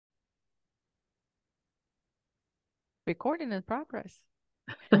Recording in progress.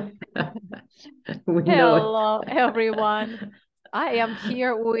 We know it. Hello, everyone. I am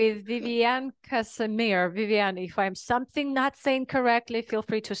here with Viviane Casimir. Viviane, if I'm something not saying correctly, feel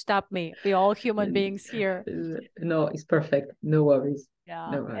free to stop me. We're all human beings here. No, it's perfect. No worries.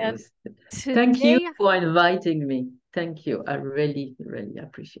 Yeah. No And worries. Thank you today, for inviting me. Thank you. I really, really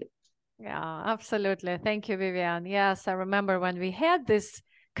appreciate it. yeah, absolutely. Thank you, Viviane. Yes, I remember when we had this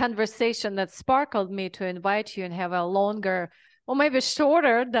conversation that sparkled me to invite you and have a longer or maybe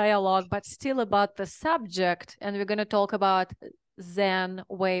shorter dialogue, but still about the subject. And we're going to talk about Zen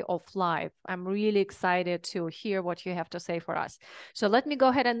way of life. I'm really excited to hear what you have to say for us. So let me go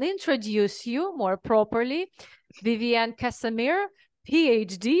ahead and introduce you more properly. Viviane Casimir,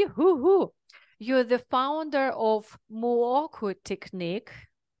 Ph.D. Hoo-hoo. You're the founder of Myoku technique.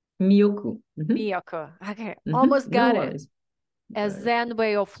 Myoku. Myoku. Okay, almost No got it. worries. A Zen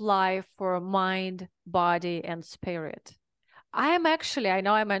way of life for mind, body, and spirit. I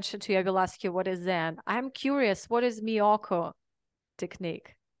know I mentioned to you, I will ask you what is Zen. I'm curious, what is Myoku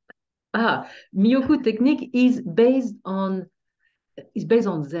technique? Myoku technique is based on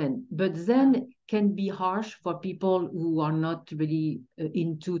Zen, but Zen can be harsh for people who are not really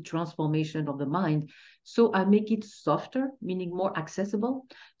into transformation of the mind. So I make it softer, meaning more accessible.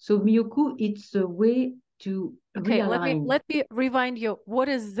 So Myoku, it's a way to Okay, realign. let me remind you, what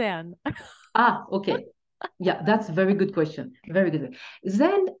is Zen? Okay. Yeah, that's a very good question. Very good.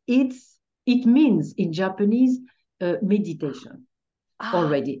 Zen, it means in Japanese meditation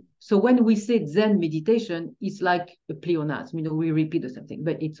already. So when we say Zen meditation, it's like a pleonasm. We repeat the same thing,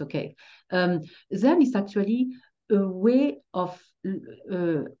 but it's okay. Zen is actually a way of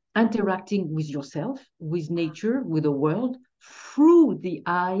interacting with yourself, with nature, with the world, through the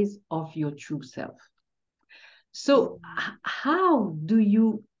eyes of your true self. So how do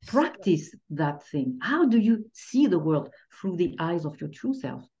you practice that thing? How do you see the world through the eyes of your true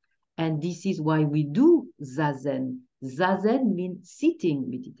self? And this is why we do Zazen. Zazen means sitting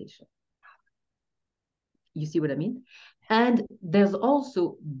meditation. You see what I mean? And there's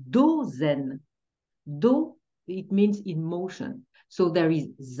also Dozen. Do, it means in motion. So there is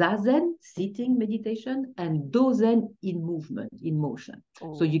Zazen, sitting meditation, and Dozen in movement, in motion.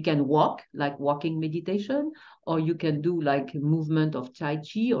 So you can walk, like walking meditation, or you can do like movement of Tai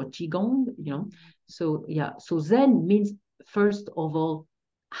Chi or Qigong. So yeah, so Zen means, first of all,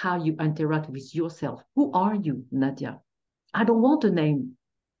 how you interact with yourself. Who are you, Nadia? I don't want a name.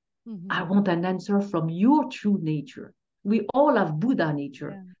 I want an answer from your true nature. We all have Buddha nature.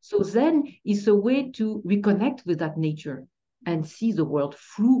 Yeah. So Zen is a way to reconnect with that nature and see the world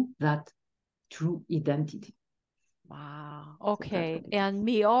through that true identity. Wow. Okay. So and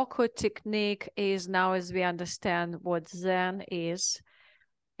Myoku technique is now, as we understand what Zen is.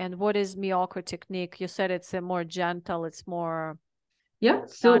 And what is Myoku technique? You said it's a more gentle, it's more. Yeah.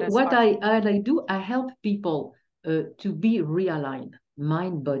 So what I do, I help people to be realigned,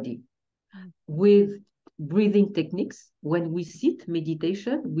 mind, body, with breathing techniques. When we sit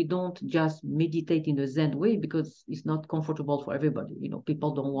meditation, we don't just meditate in a Zen way because it's not comfortable for everybody.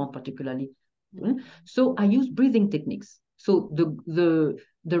 People don't want particularly. So I use breathing techniques. So the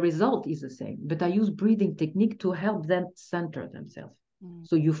result is the same, but I use breathing technique to help them center themselves.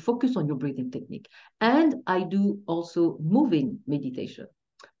 So you focus on your breathing technique. And I do also moving meditation.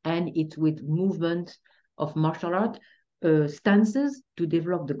 And it's with movement of martial art stances to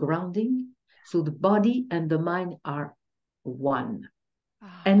develop the grounding. So the body and the mind are one.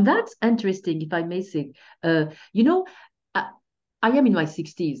 And that's interesting, if I may say. I am in my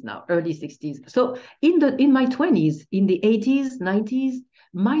 60s now, early 60s. So in my 20s, in the 80s, 90s,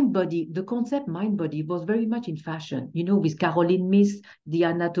 the concept mind body was very much in fashion, with Caroline Myss, The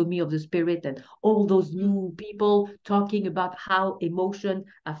Anatomy of the Spirit, and all those new people talking about how emotion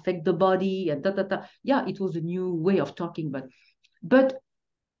affect the body and da da da. Yeah, it was a new way of talking, but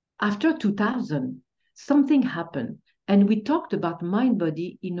after 2000, something happened. And we talked about mind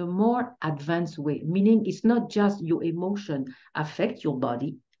body in a more advanced way, meaning it's not just your emotion affect your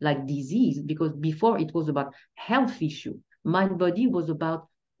body like disease, because before it was about health issue. Mind body was about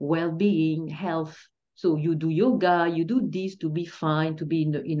well-being, health. So you do yoga, you do this to be fine, to be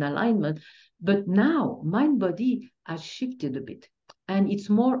in alignment. But now mind body has shifted a bit, and it's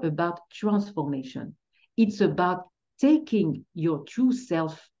more about transformation. It's about taking your true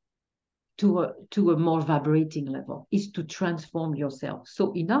self to a more vibrating level, is to transform yourself.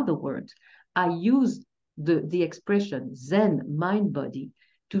 So in other words, I use the expression Zen mind body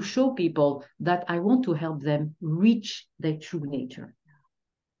to show people that I want to help them reach their true nature.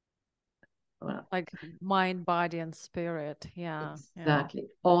 Like mind, body, and spirit. Yeah. Exactly. Yeah.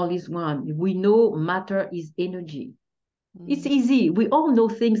 All is one. We know matter is energy. It's easy. We all know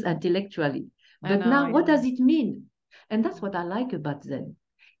things intellectually. I But know, now, what does yes. it mean? And that's what I like about Zen.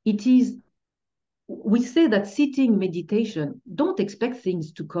 It is, we say that sitting meditation, don't expect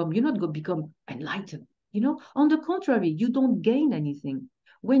things to come. You're not going to become enlightened. On the contrary, you don't gain anything.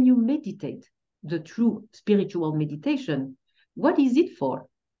 When you meditate, the true spiritual meditation, what is it for?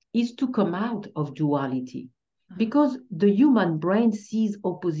 Is to come out of duality. Because the human brain sees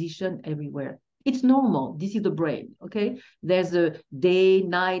opposition everywhere. It's normal. This is the brain, okay? There's a day,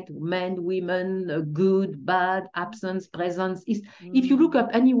 night, men, women, good, bad, absence, presence. If you look up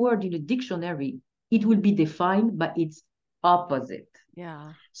any word in a dictionary, it will be defined by its opposite.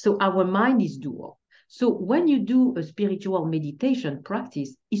 Yeah. So our mind is dual. So when you do a spiritual meditation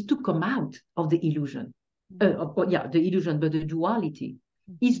practice, is to come out of the illusion. The illusion, but the duality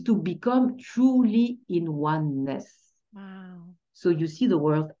is to become truly in oneness. Wow. So you see the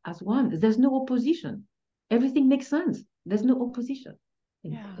world as one. There's no opposition. Everything makes sense. There's no opposition.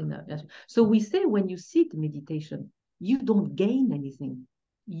 So we say when you sit meditation, you don't gain anything.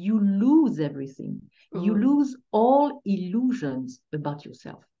 You lose everything. You lose all illusions about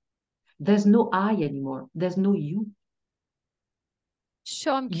yourself. There's no I anymore. There's no you.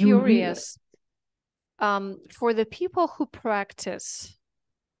 So I'm curious, for the people who practice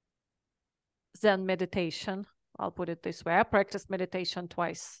Zen meditation, I'll put it this way, I practice meditation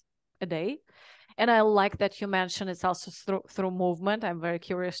twice a day. And I like that you mentioned it's also through movement. I'm very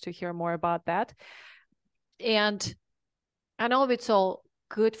curious to hear more about that. And I know it's all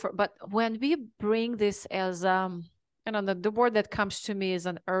good but when we bring this as, the word that comes to me is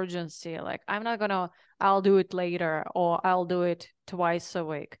an urgency, like I'll do it later, or I'll do it twice a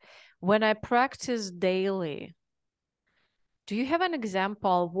week. When I practice daily, do you have an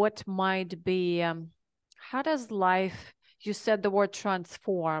example? What might be, how does life, you said the word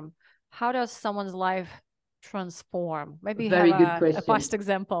transform. How does someone's life transform? Maybe you Very have good question. a past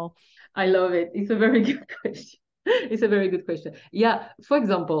example. I love it. It's a very good question. It's a very good question. Yeah, for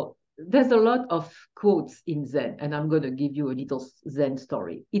example, there's a lot of quotes in Zen, and I'm going to give you a little Zen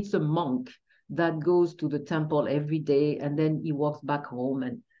story. It's a monk that goes to the temple every day, and then he walks back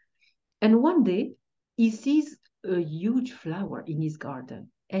home. And one day, he sees a huge flower in his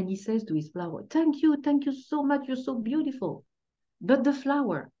garden. And he says to his flower, thank you so much. You're so beautiful. But the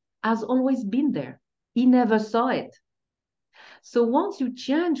flower has always been there. He never saw it. So once you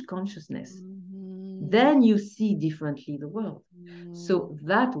change consciousness, then you see differently the world. So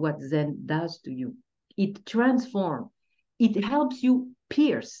that's what Zen does to you. It transforms. It helps you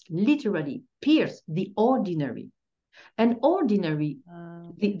literally pierce the ordinary. And ordinary,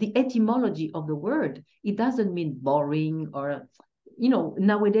 the etymology of the word, it doesn't mean boring or,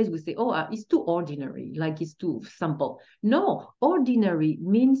 nowadays we say, it's too ordinary, like it's too simple. No, ordinary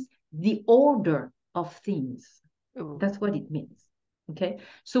means the order of things. That's what it means. Okay.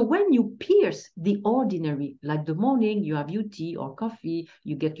 So when you pierce the ordinary, like the morning, you have your tea or coffee,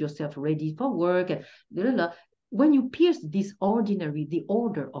 you get yourself ready for work, and blah, blah, blah. When you pierce this ordinary, the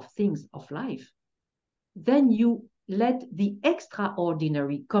order of things of life, then you let the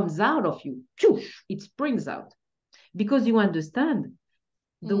extraordinary comes out of you. It springs out. Because you understand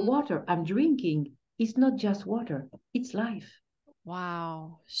the water I'm drinking is not just water, it's life.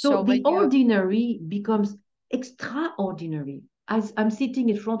 Wow. So the ordinary becomes extraordinary. As I'm sitting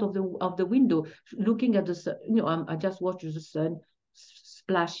in front of the window, looking at the sun, I just watch the sun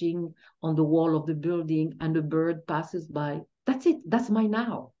splashing on the wall of the building, and a bird passes by. That's it. That's my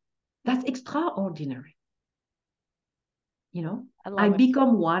now. That's extraordinary. I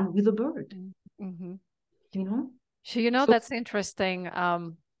become one with a bird. So, that's interesting.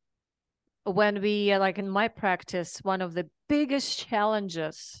 When we, like in my practice, one of the biggest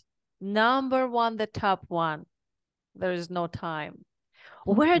challenges, number one, the top one, there is no time.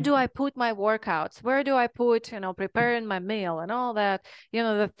 Where do I put my workouts? Where do I put, preparing my meal and all that,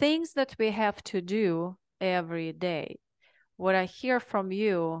 the things that we have to do every day. What I hear from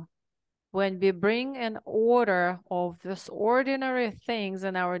you, when we bring an order of these ordinary things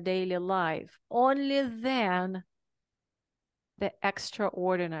in our daily life, only then the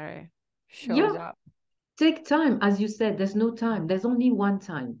extraordinary shows up. Take time, as you said, there's no time. There's only one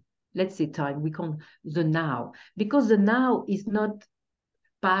time. Let's say time. We call the now. Because the now is not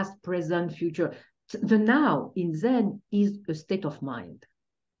past, present, future. The now in Zen is a state of mind.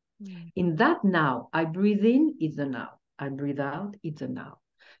 In that now, I breathe in, it's a now. I breathe out, it's a now.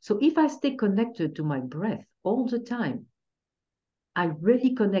 So if I stay connected to my breath all the time, I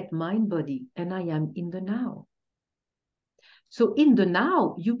really connect mind, body, and I am in the now. So in the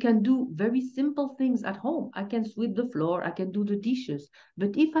now, you can do very simple things at home. I can sweep the floor, I can do the dishes.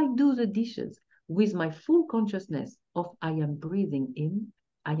 But if I do the dishes, with my full consciousness of I am breathing in,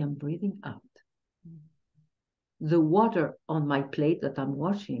 I am breathing out. The water on my plate that I'm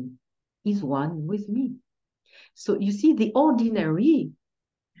washing is one with me. So you see, the ordinary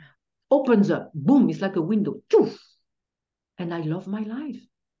opens up, boom, it's like a window, poof, and I love my life.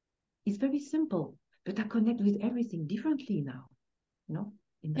 It's very simple, but I connect with everything differently now, you know?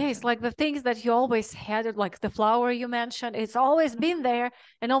 Yeah, it's like the things that you always had, like the flower you mentioned, it's always been there.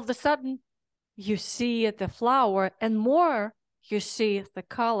 And all of a sudden, you see the flower, and more, you see the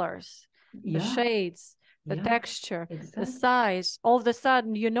colors, the shades, the texture, the size. All of a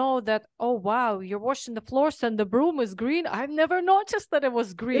sudden, you know that, oh, wow, you're washing the floors and the broom is green. I've never noticed that it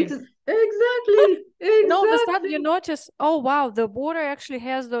was green. Exactly. And all of a sudden, you notice, oh, wow, the water actually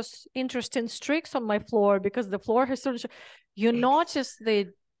has those interesting streaks on my floor because the floor has sort of, you notice the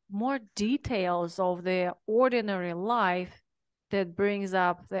more details of the ordinary life that brings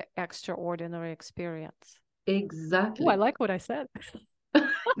up the extraordinary experience. Exactly. Oh, I like what I said.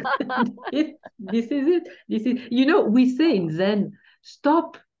 This is it. This is, you know, we say in Zen,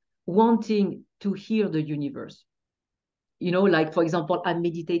 stop wanting to hear the universe. You know, like, for example, I'm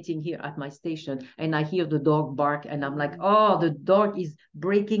meditating here at my station and I hear the dog bark and I'm like, oh, the dog is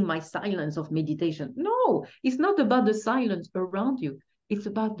breaking my silence of meditation. No, it's not about the silence around you. It's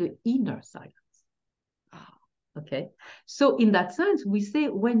about the inner silence. Okay. So in that sense, we say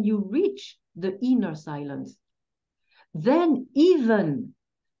when you reach the inner silence, then even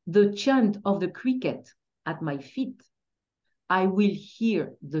the chant of the cricket at my feet, I will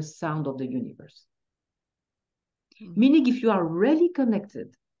hear the sound of the universe. Meaning, if you are really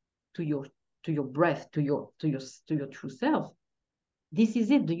connected to your breath, to your true self, this is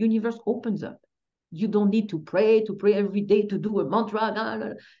it. The universe opens up. You don't need to pray every day, to do a mantra.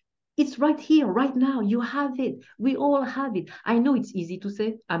 No. It's right here, right now. You have it. We all have it. I know it's easy to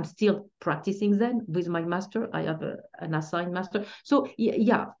say. I'm still practicing Zen with my master. I have an assigned master. So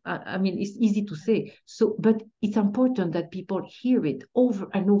yeah, I mean, it's easy to say. So, but it's important that people hear it over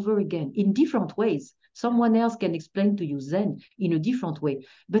and over again in different ways. Someone else can explain to you Zen in a different way,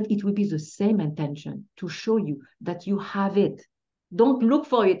 but it will be the same intention to show you that you have it. Don't look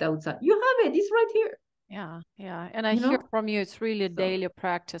for it outside. You have it. It's right here. Yeah. And I hear from you, it's really daily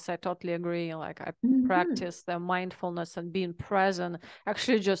practice. I totally agree. Like I practice the mindfulness and being present,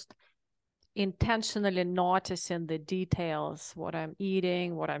 actually just intentionally noticing the details, what I'm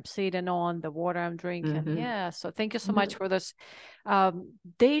eating, what I'm sitting on, the water I'm drinking. Yeah. So thank you so much for this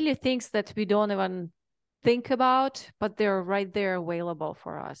daily things that we don't even think about, but they're right there available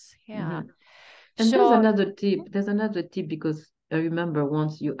for us. Yeah. And so, there's another tip. There's another tip because I remember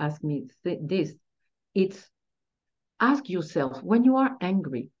once you asked me this. It's ask yourself when you are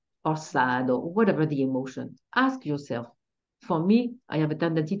angry or sad or whatever the emotion, ask yourself. For me, I have a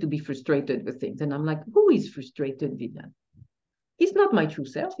tendency to be frustrated with things. And I'm like, who is frustrated, Viviane? It's not my true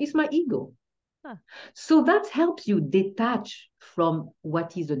self, it's my ego. So that helps you detach from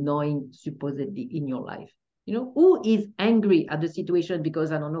what is annoying supposedly in your life. You know, who is angry at the situation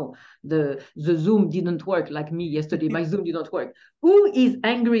because, I don't know, the Zoom didn't work like me yesterday. My Zoom didn't work. Who is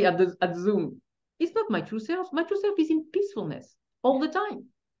angry at Zoom? It's not my true self. My true self is in peacefulness all the time.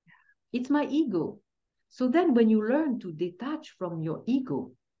 It's my ego. So then when you learn to detach from your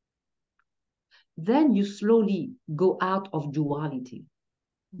ego, then you slowly go out of duality.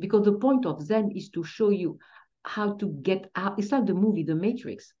 Because the point of Zen is to show you how to get out. It's like the movie, The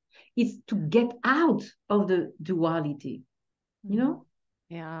Matrix. It's to get out of the duality, you know?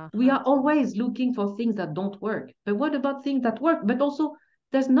 Yeah. We are always looking for things that don't work. But what about things that work? But also,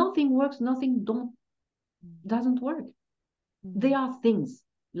 there's nothing works, nothing doesn't work. They are things.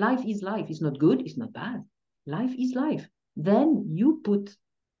 Life is life. It's not good, it's not bad. Life is life. Then you put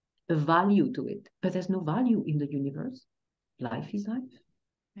a value to it. But there's no value in the universe. Life is life.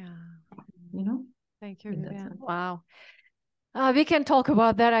 Yeah. You know? Thank you, Viviane. Wow. We can talk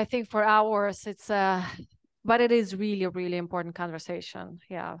about that, I think, for hours. It's but it is really, really important conversation.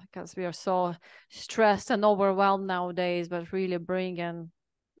 Yeah, because we are so stressed and overwhelmed nowadays, but really bringing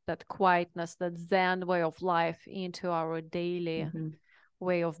that quietness, that Zen way of life into our daily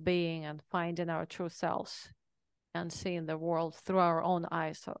way of being and finding our true selves and seeing the world through our own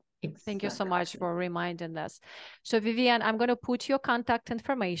eyes. So thank you so much for reminding us. So Viviane, I'm going to put your contact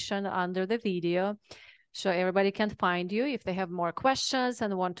information under the video so everybody can find you if they have more questions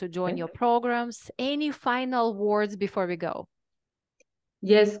and want to join your programs. Any final words before we go?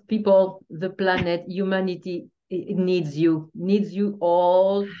 Yes, people, the planet, humanity, it needs you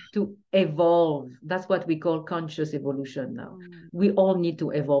all to evolve. That's what we call conscious evolution now. We all need to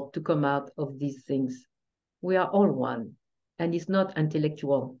evolve to come out of these things. We are all one, and it's not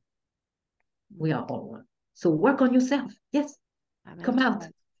intellectual. We are all one. So work on yourself. Yes. Come out.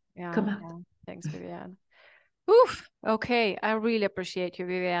 Yeah. Come out. Yeah. Thanks, Viviane. Oof. Okay. I really appreciate you,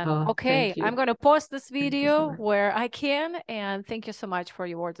 Viviane. Oh, okay. you. I'm going to post this Thank you video so much. where I can. And thank you so much for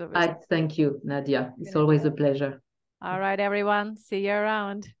your words of wisdom. Thank you, Nadia. It's always a pleasure. All right, everyone. See you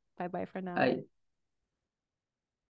around. Bye-bye for now. Bye.